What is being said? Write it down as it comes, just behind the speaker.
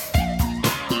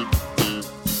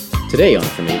Today on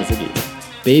From A to Ziggy,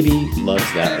 Baby Loves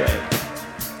That Way.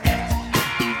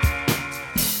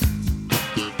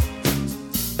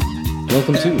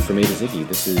 Welcome to From A to Ziggy.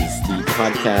 This is the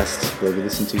podcast where we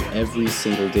listen to every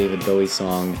single David Bowie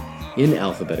song in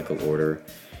alphabetical order.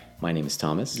 My name is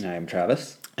Thomas. And I am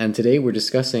Travis. And today we're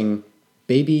discussing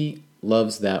Baby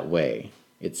Loves That Way.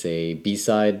 It's a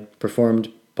B-side performed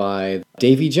by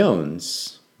Davy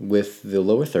Jones with the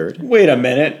Lower Third. Wait a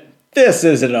minute. This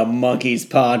isn't a Monkees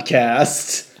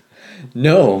podcast.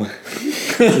 No,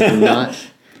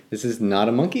 this is not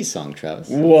a Monkees song, Travis.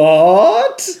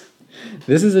 What?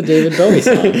 This is a David Bowie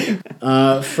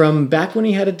song from back when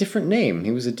he had a different name.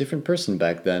 He was a different person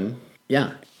back then.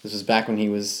 Yeah, this was back when he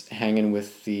was hanging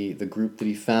with the group that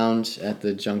he found at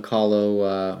the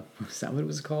Giancarlo, is that what it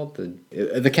was called?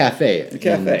 The cafe. The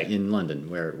cafe. In London,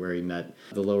 where he met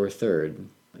the Lower Third.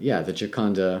 Yeah, the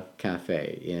Gioconda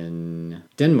Cafe in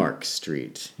Denmark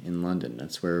Street in London.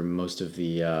 That's where most of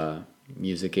the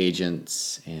music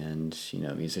agents and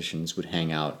musicians would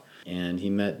hang out. And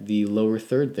he met the Lower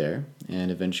Third there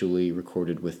and eventually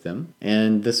recorded with them.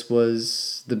 And this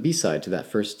was the B-side to that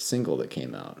first single that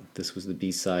came out. This was the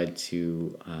B-side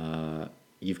to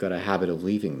You've Got a Habit of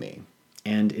Leaving Me.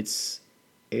 And it's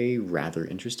a rather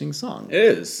interesting song. It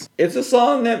is. It's a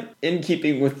song that, in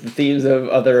keeping with the themes of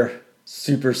other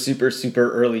super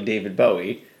early David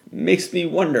Bowie, makes me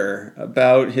wonder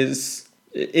about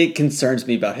it concerns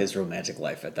me about his romantic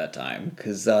life at that time,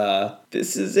 because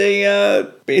this is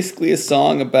basically a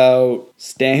song about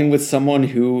staying with someone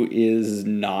who is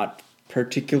not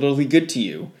particularly good to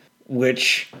you,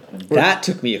 that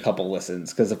took me a couple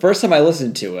listens, because the first time I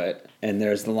listened to it, and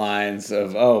there's the lines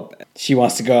of, oh, she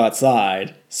wants to go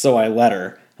outside, so I let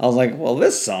her. I was like, well,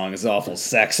 this song is awful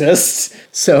sexist.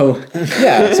 So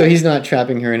he's not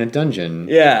trapping her in a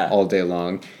dungeon all day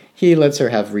long. He lets her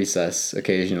have recess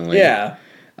occasionally. Yeah.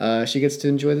 She gets to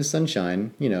enjoy the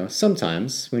sunshine,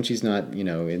 sometimes when she's not,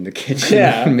 in the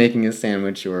kitchen making a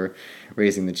sandwich or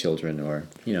raising the children, or,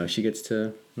 she gets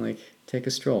to, take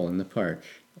a stroll in the park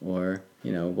or,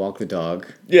 walk the dog.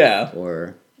 Yeah.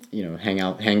 Or,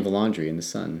 hang the laundry in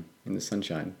the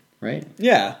sunshine, right?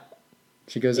 Yeah.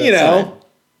 She goes outside.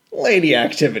 Lady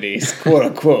activities, quote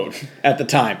unquote, at the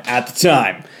time.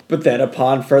 But then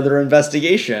upon further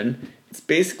investigation, it's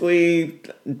basically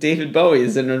David Bowie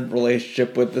is in a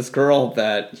relationship with this girl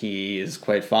that he is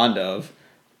quite fond of.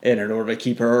 And in order to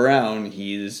keep her around,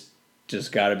 he's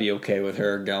just got to be okay with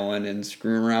her going and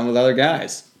screwing around with other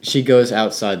guys. She goes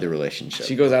outside the relationship.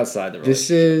 This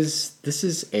is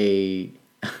a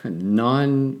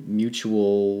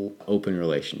non-mutual open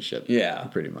relationship. Yeah.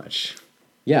 Pretty much.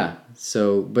 Yeah,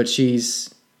 so, but you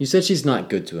said she's not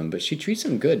good to him, but she treats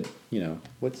him good,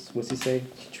 What's he say?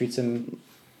 She treats him...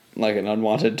 like an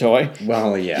unwanted toy?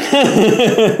 Well, yeah.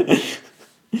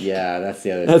 Yeah, that's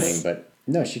the other thing, but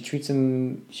no, she treats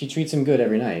him good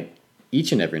every night.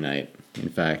 Each and every night, in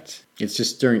fact. It's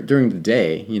just during the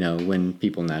day, when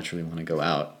people naturally want to go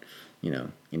out,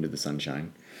 into the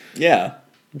sunshine. Yeah.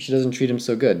 She doesn't treat him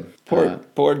so good.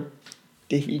 Poor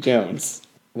Davy Jones.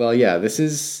 Well, yeah, this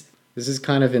is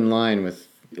kind of in line with,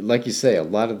 like you say, a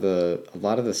lot of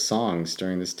the songs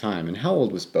during this time. And how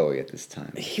old was Bowie at this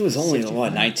time? He was only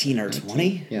 19 or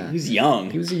 20? Yeah. He was young.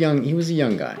 He was a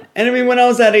young guy. And I mean, when I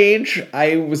was that age,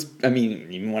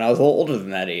 even when I was a little older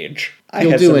than that age, you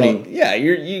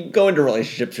go into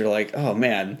relationships, you're like, oh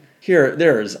man,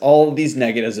 there's all these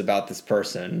negatives about this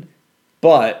person,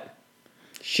 but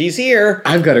she's here.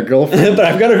 I've got a girlfriend. But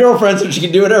I've got a girlfriend, so she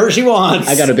can do whatever she wants.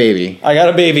 I got a baby.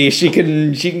 She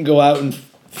can go out and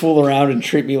fool around and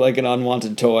treat me like an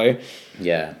unwanted toy.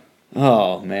 Yeah.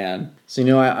 Oh, man. So,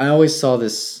 I always saw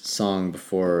this song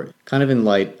before, kind of in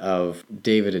light of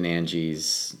David and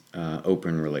Angie's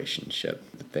open relationship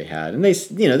that they had. And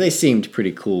they seemed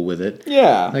pretty cool with it.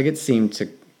 Yeah. Like, it seemed to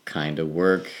kind of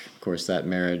work. Of course, that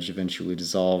marriage eventually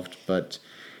dissolved. But,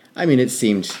 I mean, it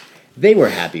seemed... they were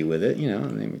happy with it,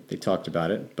 they talked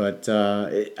about it, but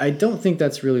I don't think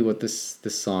that's really what this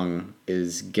song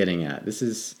is getting at. This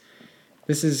is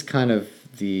kind of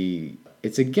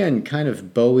it's again kind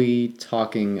of Bowie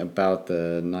talking about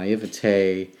the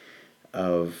naivete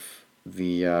of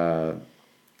the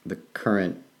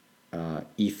current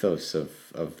ethos of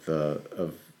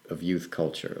youth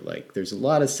culture. Like, there's a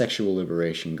lot of sexual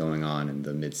liberation going on in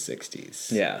the mid-'60s.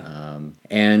 Yeah.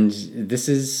 And this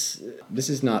is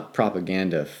not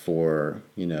propaganda for,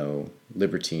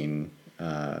 libertine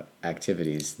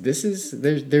activities. This is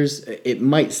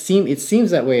it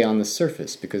seems that way on the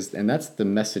surface, and that's the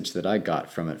message that I got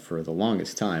from it for the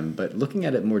longest time. But looking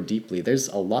at it more deeply, there's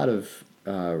a lot of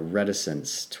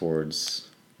reticence towards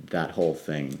that whole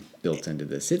thing built into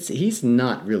this. He's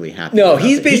not really happy. No, about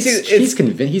he's it.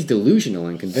 basically- he's delusional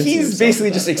and convincing. He's himself basically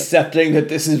about just it. accepting that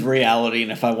this is reality,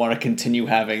 and if I want to continue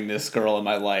having this girl in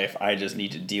my life, I just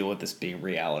need to deal with this being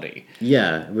reality.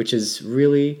 Yeah, which is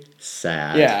really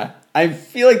sad. Yeah, I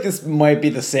feel like this might be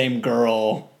the same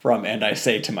girl from And I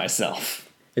Say to Myself.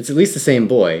 It's at least the same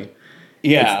boy.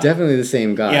 Yeah. It's definitely the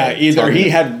same guy. Yeah, either talking he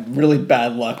to- had really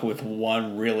bad luck with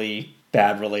one really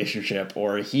bad relationship,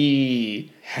 or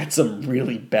he had some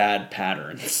really bad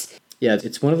patterns. Yeah,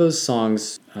 it's one of those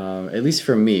songs, at least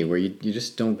for me, where you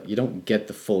just don't get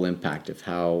the full impact of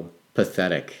how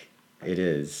pathetic it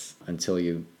is until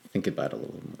you think about it a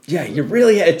little more. Yeah,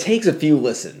 it takes a few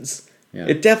listens. Yeah.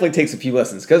 It definitely takes a few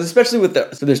listens, because especially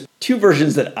so there's two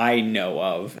versions that I know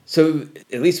of. So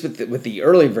at least with the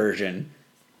early version,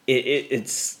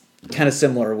 it's kind of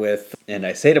similar with And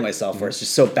I Say to Myself, where it's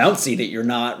just so bouncy that you're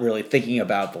not really thinking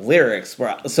about the lyrics.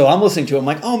 So I'm listening to it, I'm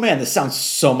like, oh man, this sounds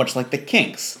so much like the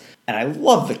Kinks. And I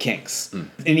love the Kinks. And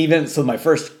even so, my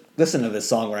first listen to this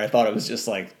song, where I thought it was just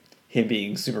like him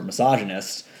being super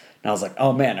misogynist, and I was like,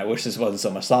 oh man, I wish this wasn't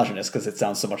so misogynist, because it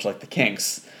sounds so much like the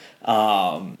Kinks.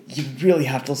 You really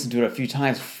have to listen to it a few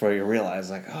times before you realize,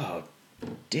 like, oh,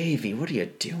 Davey, what are you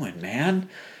doing, man?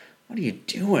 What are you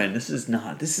doing? This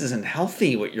isn't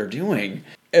healthy what you're doing.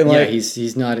 And Yeah, like,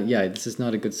 he's not. Yeah, this is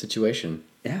not a good situation.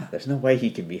 yeah, there's no way he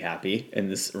can be happy in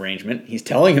this arrangement. He's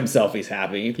telling himself he's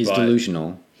happy. He's but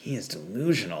delusional. He is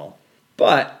delusional.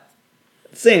 But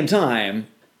at the same time,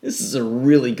 this is a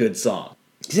really good song.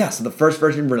 Yeah, so the first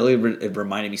version really it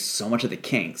reminded me so much of the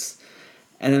Kinks.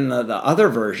 And then the other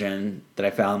version that I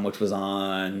found, which was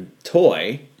on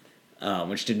Toy,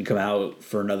 which didn't come out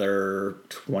for another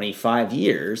 25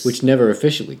 years. Which never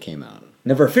officially came out.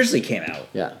 never officially came out,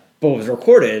 Yeah. but was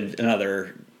recorded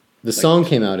another... The song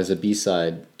came out as a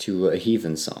B-side to a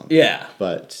Heathen song. Yeah.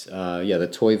 But, yeah, the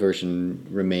Toy version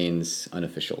remains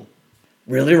unofficial.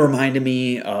 Really reminded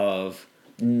me of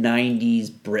 90s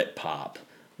Britpop,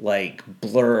 like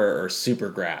Blur or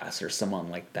Supergrass or someone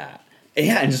like that.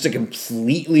 Yeah, and just a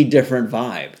completely different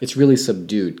vibe. It's really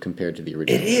subdued compared to the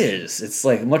original. It is. It's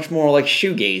like much more like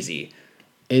shoegazy.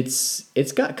 It's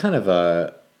got kind of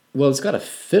a... Well, it's got a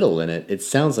fiddle in it. It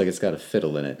sounds like it's got a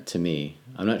fiddle in it to me.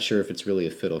 I'm not sure if it's really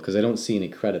a fiddle because I don't see any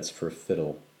credits for a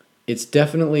fiddle. It's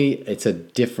a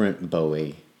different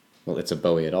Bowie. Well, it's a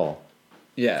Bowie at all,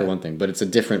 Yeah. for one thing. But it's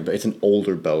an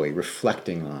older Bowie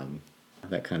reflecting on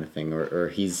that kind of thing. Or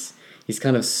he's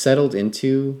kind of settled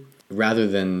into, rather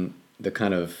than the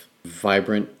kind of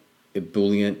vibrant,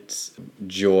 ebullient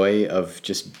joy of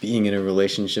just being in a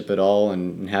relationship at all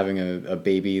and having a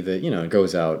baby that,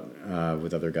 goes out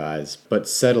with other guys, but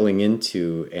settling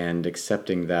into and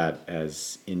accepting that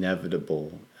as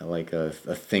inevitable, like a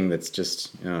thing that's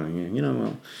just,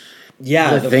 well,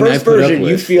 Yeah, the the thing I first put up version,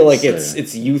 you with, feel like it's,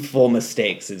 it's youthful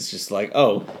mistakes. It's just like,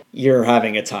 oh, you're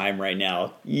having a time right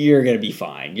now. You're gonna be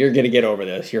fine. You're gonna get over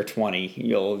this. You're 20.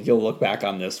 You'll look back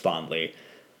on this fondly.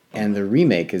 and the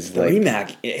remake is The like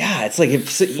remake, yeah, it's like if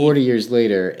 40 years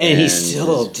later, And he's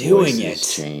still his doing voice has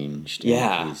it. changed.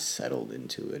 Yeah. And he's settled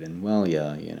into it, and well,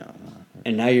 yeah,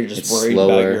 and now you're just It's worried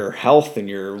slower. about your health and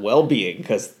your well-being,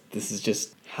 because this is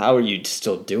just, how are you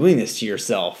still doing this to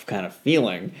yourself kind of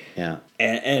feeling. yeah.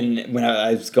 And when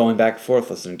I was going back and forth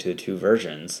listening to the two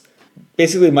versions,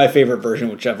 basically my favorite version,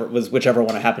 whichever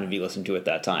one I happened to be listening to at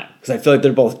that time, because I feel like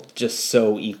they're both just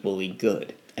so equally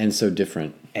good And so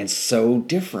different. and so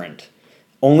different.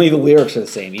 Only the lyrics are the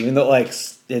same, even though like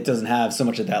it doesn't have so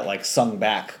much of that like sung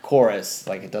back chorus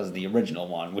like it does in the original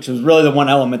one, which was really the one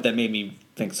element that made me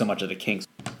think so much of the Kinks.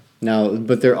 Now,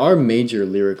 but there are major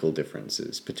lyrical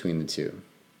differences between the two.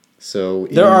 So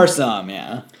There are some,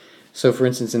 yeah. So, for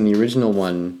instance, in the original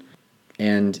one,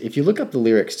 and if you look up the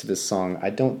lyrics to this song, I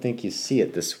don't think you see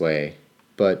it this way,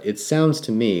 but it sounds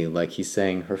to me like he's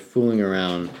saying her fooling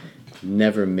around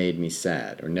never made me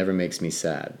sad, or never makes me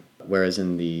sad. Whereas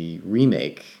in the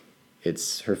remake,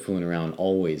 it's her fooling around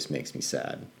always makes me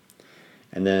sad.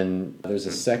 And then there's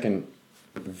a second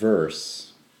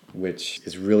verse, which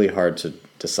is really hard to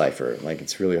decipher. Like,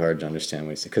 it's really hard to understand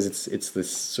what he's saying, because it's this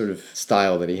sort of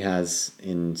style that he has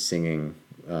in singing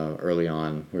early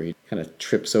on, where he kind of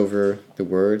trips over the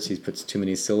words. He puts too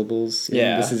many syllables in.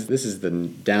 Yeah. This is the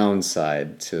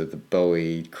downside to the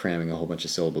Bowie cramming a whole bunch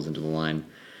of syllables into the line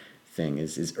thing.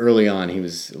 Is early on he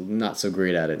was not so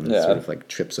great at it, and Yeah. sort of like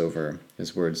trips over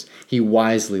his words. He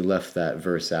wisely left that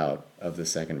verse out of the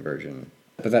second version.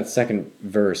 But that second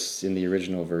verse in the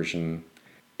original version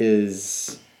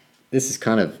is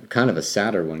kind of a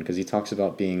sadder one, because he talks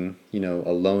about being, a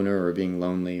loner or being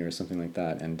lonely or something like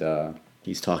that, and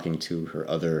he's talking to her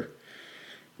other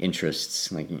interests.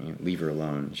 Like, leave her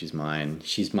alone. She's mine.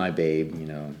 She's my babe,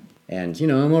 And,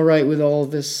 I'm all right with all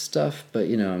this stuff, but,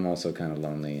 I'm also kind of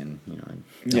lonely and,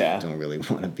 I don't really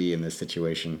want to be in this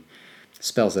situation.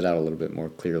 Spells it out a little bit more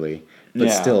clearly. But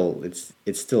still,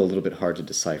 it's still a little bit hard to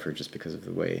decipher just because of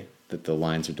the way that the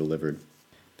lines are delivered.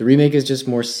 The remake is just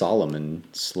more solemn and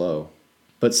slow.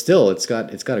 But still, it's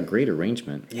got a great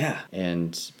arrangement. Yeah.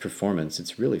 And performance.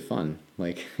 It's really fun.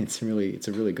 Like, it's a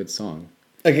really good song.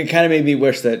 Like, it kind of made me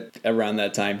wish that around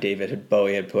that time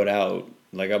Bowie had put out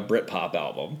like a Britpop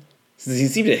album. Since he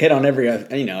seemed to hit on every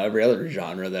other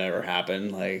genre that ever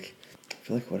happened. Like, I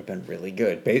feel like it would have been really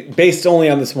good based only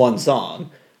on this one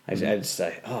song. I'd just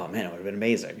say, oh man, it would have been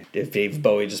amazing if Dave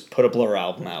Bowie just put a Blur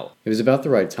album out. It was about the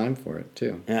right time for it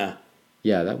too. Yeah.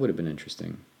 Yeah, that would have been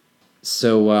interesting.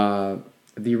 So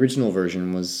the original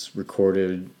version was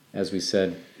recorded, as we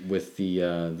said, with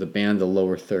the band The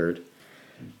Lower Third,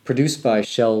 produced by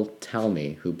Shel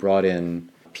Talmy, who brought in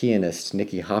pianist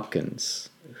Nicky Hopkins,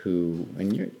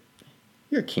 and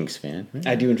you're a Kinks fan, right?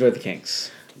 I do enjoy the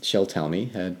Kinks. Shel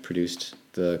Talmy had produced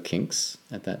the Kinks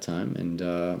at that time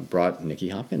and brought Nicky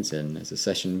Hopkins in as a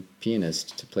session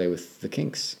pianist to play with the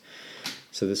Kinks.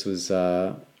 So this was,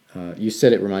 you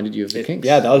said it reminded you of the Kinks.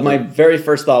 Yeah, that was my very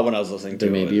first thought when I was listening to it.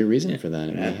 There may be a reason for that.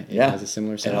 It has a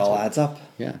similar sound. It all adds up.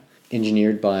 Yeah.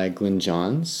 Engineered by Glyn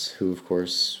Johns, who of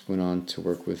course went on to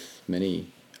work with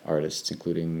many artists,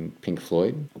 including Pink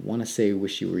Floyd. I want to say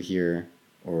Wish You Were Here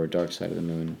or Dark Side of the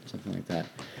Moon, something like that.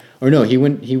 Or no, he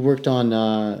worked on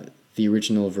the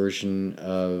original version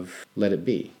of Let It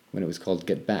Be when it was called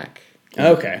Get Back.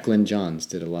 Okay. Glyn Johns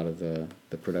did a lot of the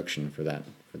production for that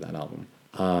album.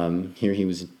 Here he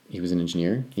was an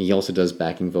engineer. He also does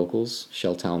backing vocals.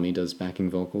 Shel Talmy does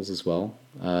backing vocals as well.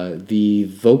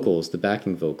 The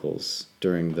backing vocals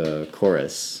during the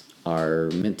chorus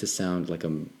are meant to sound like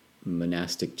a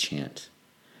monastic chant.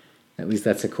 At least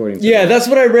that's according to that's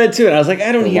what I read too, and I was like,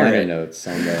 I don't hear liner it. Notes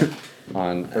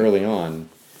on early on.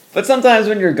 But sometimes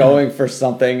when you're going for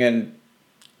something and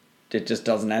it just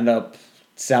doesn't end up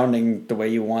sounding the way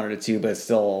you wanted it to, but it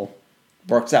still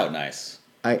works out nice.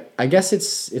 I guess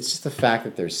it's just the fact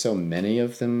that there's so many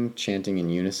of them chanting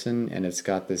in unison, and it's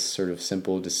got this sort of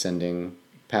simple descending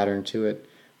pattern to it.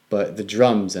 But the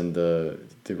drums and the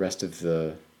rest of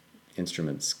the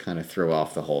instruments kind of throw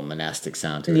off the whole monastic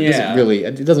sound to it. Yeah.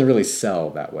 It doesn't really sell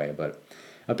that way, but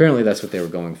apparently that's what they were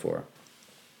going for.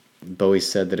 Bowie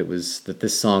said that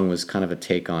this song was kind of a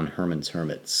take on Herman's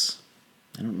Hermits.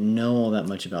 I don't know all that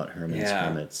much about Herman's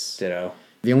Hermits. Ditto.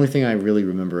 The only thing I really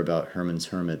remember about Herman's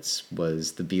Hermits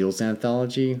was the Beatles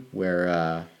anthology,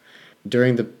 where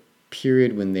during the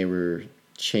period when they were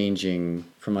changing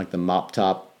from like the mop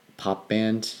top pop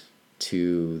band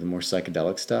to the more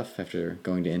psychedelic stuff after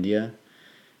going to India,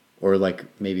 or like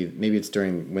maybe it's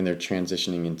during when they're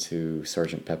transitioning into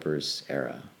Sgt. Pepper's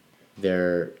era.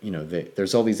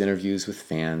 There's all these interviews with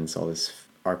fans, all this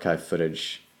archive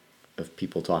footage of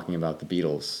people talking about the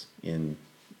Beatles in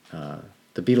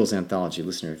the Beatles anthology.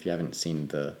 Listener, if you haven't seen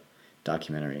the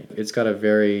documentary, it's got a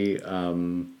very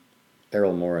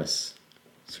Errol Morris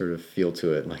sort of feel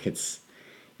to it. Like it's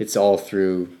all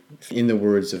through, in the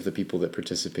words of the people that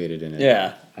participated in it.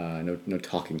 Yeah. No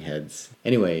talking heads.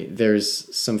 Anyway,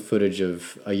 there's some footage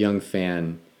of a young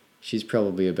fan. She's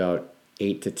probably about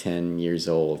 8 to 10 years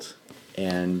old,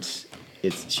 and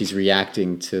she's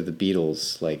reacting to the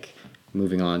Beatles, like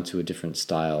moving on to a different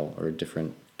style or a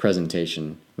different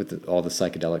presentation with all the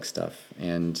psychedelic stuff.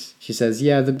 And she says,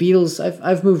 yeah, the Beatles,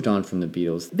 I've moved on from the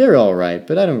Beatles. They're all right,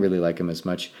 but I don't really like them as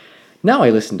much. Now I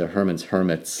listen to Herman's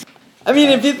Hermits. I mean,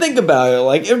 if you think about it,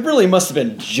 like, it really must have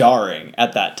been jarring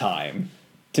at that time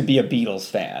to be a Beatles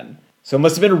fan. So it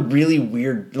must have been really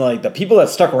weird. Like, the people that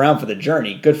stuck around for the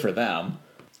journey, good for them.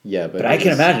 Yeah, but I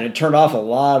can imagine it turned off a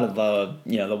lot of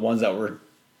the ones that were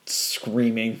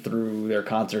screaming through their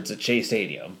concerts at Shea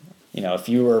Stadium. If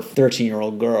you were a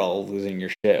 13-year-old girl losing your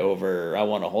shit over I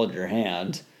Want to Hold Your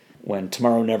Hand, when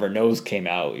Tomorrow Never Knows came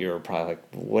out, you were probably like,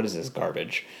 what is this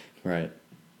garbage? Right.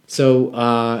 So,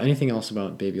 anything else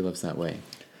about Baby Loves That Way?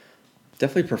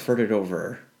 Definitely preferred it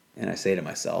over And I Say to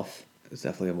Myself. It's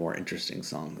definitely a more interesting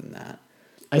song than that.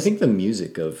 I think the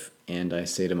music of And I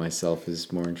Say to Myself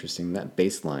is more interesting. That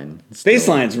bass line. Bass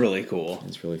line's really cool.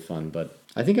 It's really fun, but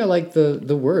I think I like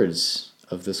the words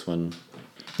of this one.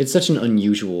 It's such an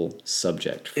unusual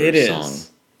subject for a song,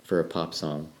 for a pop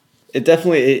song. It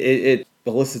definitely it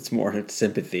elicits more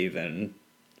sympathy than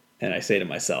And I Say to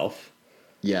Myself.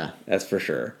 Yeah. That's for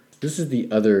sure. This is the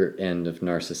other end of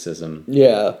narcissism.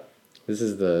 Yeah. This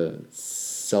is the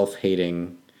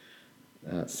self-hating,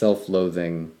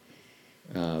 self-loathing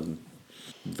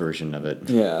version of it.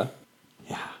 Yeah.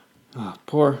 Yeah. Oh,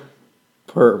 poor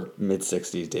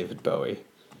mid-60s David Bowie.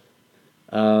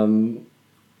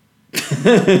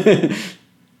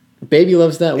 Baby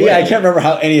Loves That Way. Yeah, I can't remember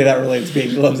how any of that relates to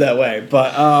Baby Loves That Way.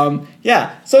 But,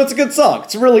 yeah, so it's a good song.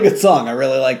 It's a really good song. I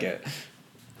really like it.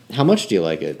 How much do you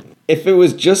like it? If it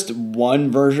was just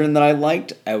one version that I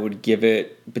liked, I would give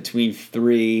it between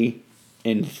 3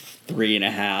 and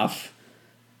 3.5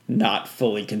 not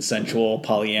fully consensual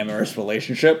polyamorous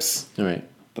relationships. All right.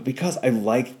 But because I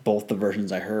like both the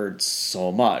versions I heard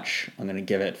so much, I'm going to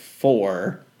give it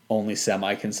 4 only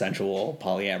semi-consensual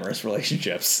polyamorous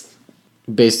relationships.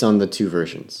 Based on the two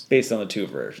versions. Based on the two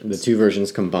versions. The two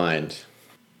versions combined.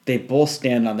 They both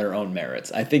stand on their own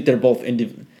merits. I think they're both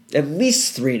at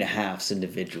least 3.5s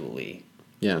individually.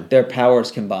 Yeah. Their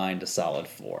powers combined a solid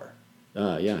 4.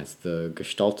 Yeah, it's the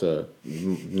Gestalta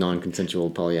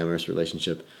non-consensual polyamorous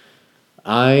relationship.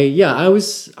 I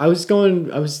was hovering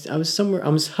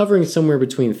somewhere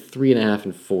between 3.5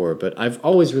 and 4, but I've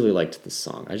always really liked this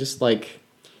song.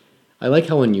 I like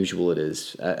how unusual it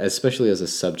is, especially as a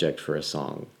subject for a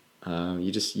song.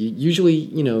 You usually,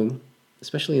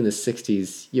 especially in the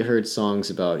 60s, you heard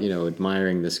songs about,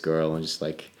 admiring this girl and just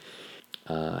like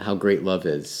how great love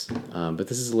is. But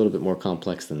this is a little bit more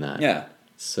complex than that. Yeah.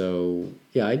 So,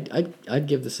 yeah, I'd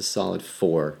give this a solid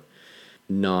 4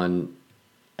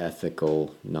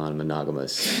 non-ethical,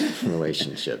 non-monogamous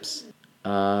relationships.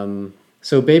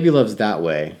 So Baby Loves That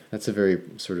Way. That's a very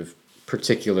sort of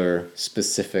particular,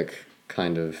 specific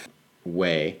kind of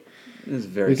way. It's a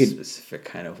very specific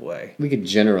kind of way. We could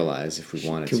generalize if we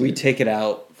wanted to. Could we take it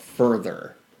out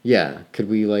further? Yeah. Could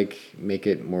we, make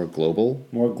it more global?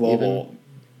 More global. Even?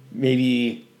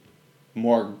 Maybe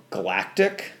more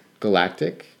galactic?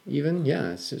 Galactic, even?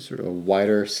 Yeah. It's just sort of a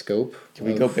wider scope. Can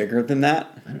we go bigger than that?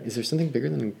 Is there something bigger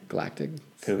than galactic?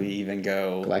 Could we even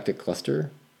go... Galactic cluster?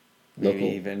 Maybe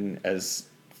even as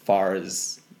far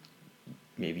as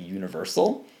maybe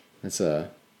universal? That's I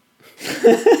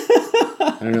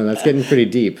don't know. That's getting pretty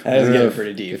deep. That is getting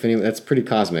pretty deep. That's pretty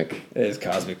cosmic. It is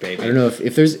cosmic, baby. I don't know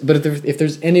if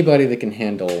there's anybody that can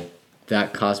handle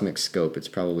that cosmic scope, it's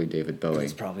probably David Bowie.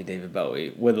 It's probably David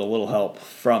Bowie with a little help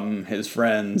from his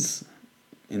friends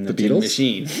in the Beatles?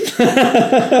 Machine.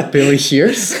 Billy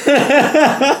Shears.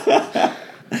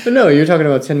 But no, you're talking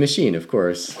about Tin Machine, of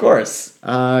course. Of course.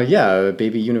 Yeah,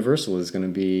 Baby Universal is going to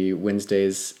be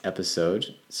Wednesday's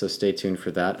episode, so stay tuned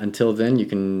for that. Until then, you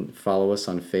can follow us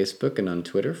on Facebook and on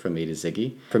Twitter, From A to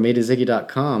Ziggy. From A to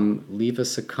Ziggy.com, leave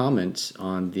us a comment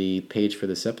on the page for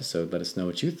this episode. Let us know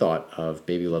what you thought of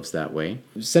Baby Loves That Way.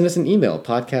 Send us an email,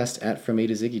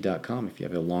 podcast@FromAtoZiggy.com. If you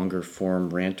have a longer form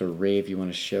rant or rave you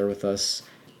want to share with us,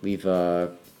 leave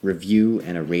a review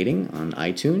and a rating on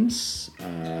iTunes,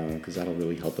 because that'll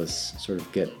really help us sort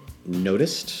of get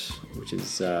noticed, which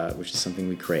is something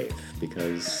we crave,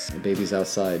 because the baby's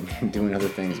outside doing other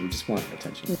things. We just want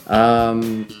attention.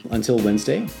 Until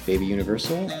Wednesday, Baby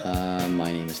Universal.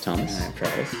 My name is Thomas. I'm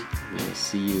Travis. We'll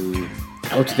see you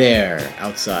out there,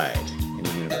 outside in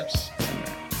the universe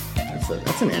somewhere.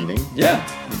 That's an ending. Yeah.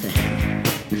 Okay.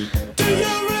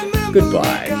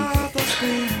 Goodbye.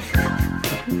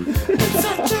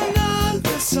 Such an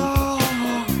endless song.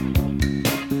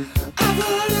 I've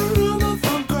heard a rumor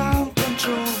from ground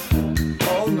control.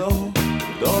 Oh no,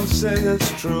 don't say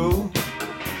it's true.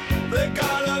 They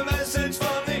got a message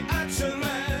from the Action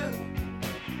Man.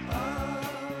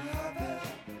 I'm happy,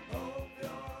 hope you're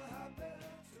happy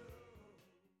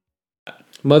too.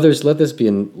 Mothers, let this be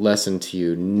a lesson to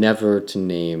you never to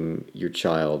name your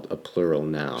child a plural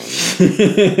noun.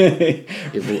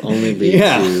 It will only lead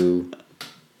to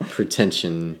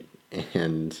pretension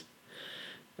and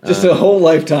Just a whole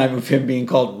lifetime of him being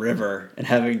called River and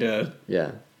having to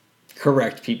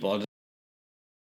correct people.